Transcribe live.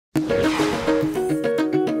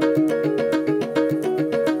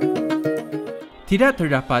Tidak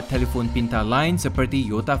terdapat telefon pintar lain seperti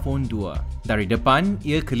Yotaphone 2. Dari depan,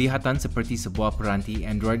 ia kelihatan seperti sebuah peranti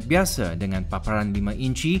Android biasa dengan paparan 5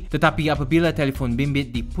 inci, tetapi apabila telefon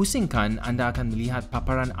bimbit dipusingkan, anda akan melihat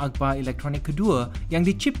paparan akhbar elektronik kedua yang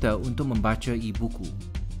dicipta untuk membaca e-buku.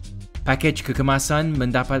 Pakej kekemasan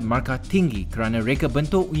mendapat markah tinggi kerana reka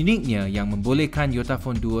bentuk uniknya yang membolehkan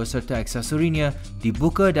Yotaphone 2 serta aksesorinya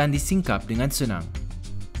dibuka dan disingkap dengan senang.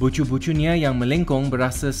 Bucu-bucunya yang melengkung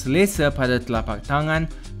berasa selesa pada telapak tangan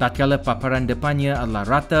tatkala paparan depannya adalah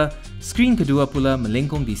rata, skrin kedua pula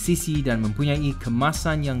melengkung di sisi dan mempunyai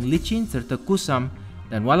kemasan yang licin serta kusam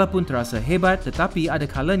dan walaupun terasa hebat tetapi ada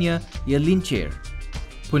kalanya ia lincir.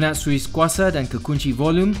 Punat suis kuasa dan kekunci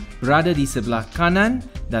volum berada di sebelah kanan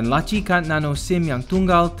dan laci kad nano SIM yang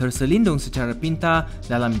tunggal terselindung secara pintar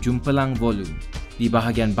dalam jumpelang volum. Di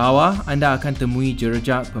bahagian bawah, anda akan temui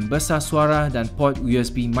jerejak pembesar suara dan port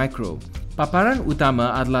USB micro. Paparan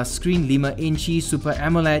utama adalah skrin 5 inci Super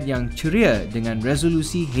AMOLED yang ceria dengan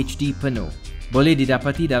resolusi HD penuh. Boleh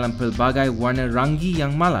didapati dalam pelbagai warna ranggi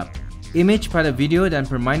yang malap. Imej pada video dan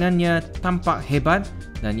permainannya tampak hebat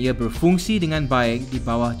dan ia berfungsi dengan baik di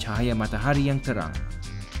bawah cahaya matahari yang terang.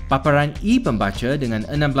 Paparan e-pembaca dengan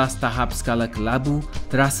 16 tahap skala kelabu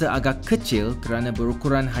terasa agak kecil kerana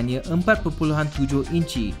berukuran hanya 4.7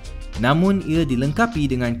 inci, namun ia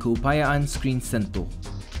dilengkapi dengan keupayaan skrin sentuh.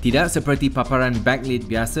 Tidak seperti paparan backlit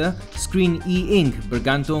biasa, skrin e-ink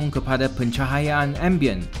bergantung kepada pencahayaan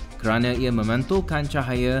ambient kerana ia memantulkan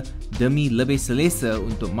cahaya demi lebih selesa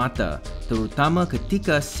untuk mata, terutama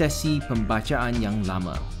ketika sesi pembacaan yang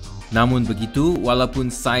lama. Namun begitu, walaupun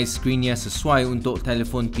saiz skrinnya sesuai untuk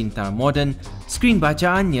telefon pintar moden, skrin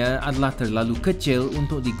bacaannya adalah terlalu kecil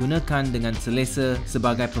untuk digunakan dengan selesa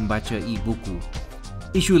sebagai pembaca e-buku.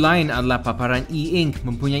 Isu lain adalah paparan e-ink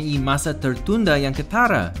mempunyai masa tertunda yang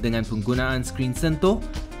ketara dengan penggunaan skrin sentuh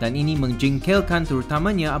dan ini menjengkelkan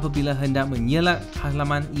terutamanya apabila hendak menyelat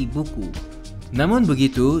halaman e-buku. Namun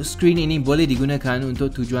begitu, skrin ini boleh digunakan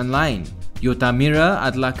untuk tujuan lain. Yota Mirror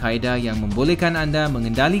adalah kaedah yang membolehkan anda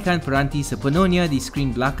mengendalikan peranti sepenuhnya di skrin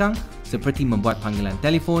belakang seperti membuat panggilan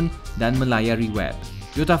telefon dan melayari web.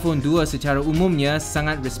 Yotaphone 2 secara umumnya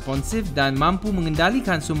sangat responsif dan mampu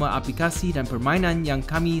mengendalikan semua aplikasi dan permainan yang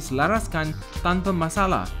kami selaraskan tanpa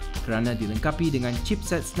masalah kerana dilengkapi dengan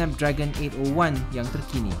chipset Snapdragon 801 yang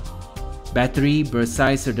terkini. Bateri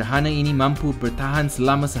bersaiz sederhana ini mampu bertahan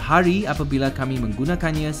selama sehari apabila kami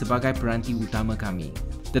menggunakannya sebagai peranti utama kami.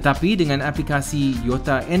 Tetapi dengan aplikasi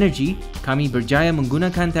Yota Energy, kami berjaya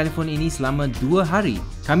menggunakan telefon ini selama 2 hari.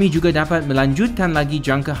 Kami juga dapat melanjutkan lagi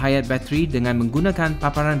jangka hayat bateri dengan menggunakan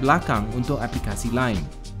paparan belakang untuk aplikasi lain.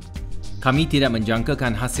 Kami tidak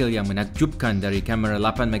menjangkakan hasil yang menakjubkan dari kamera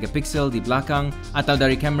 8MP di belakang atau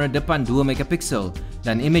dari kamera depan 2MP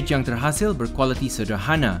dan imej yang terhasil berkualiti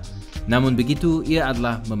sederhana. Namun begitu, ia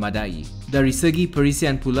adalah memadai. Dari segi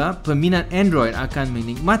perisian pula, peminat Android akan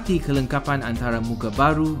menikmati kelengkapan antara muka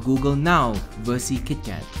baru Google Now versi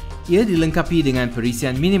KitKat. Ia dilengkapi dengan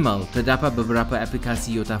perisian minimal. Terdapat beberapa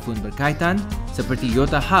aplikasi Yotaphone berkaitan seperti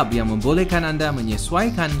Yota Hub yang membolehkan anda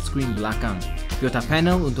menyesuaikan skrin belakang, Yota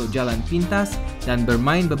Panel untuk jalan pintas dan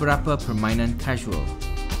bermain beberapa permainan casual.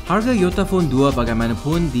 Harga Yotaphone 2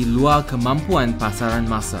 bagaimanapun di luar kemampuan pasaran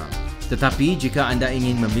massa. Tetapi jika anda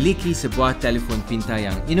ingin memiliki sebuah telefon pintar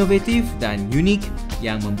yang inovatif dan unik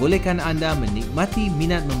yang membolehkan anda menikmati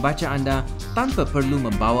minat membaca anda tanpa perlu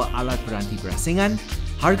membawa alat peranti berasingan,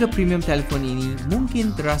 harga premium telefon ini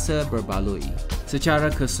mungkin terasa berbaloi.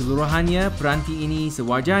 Secara keseluruhannya, peranti ini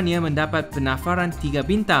sewajarnya mendapat penafaran 3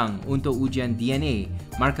 bintang untuk ujian DNA.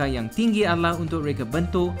 Markah yang tinggi adalah untuk reka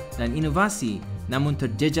bentuk dan inovasi, namun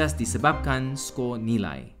terjejas disebabkan skor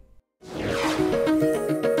nilai.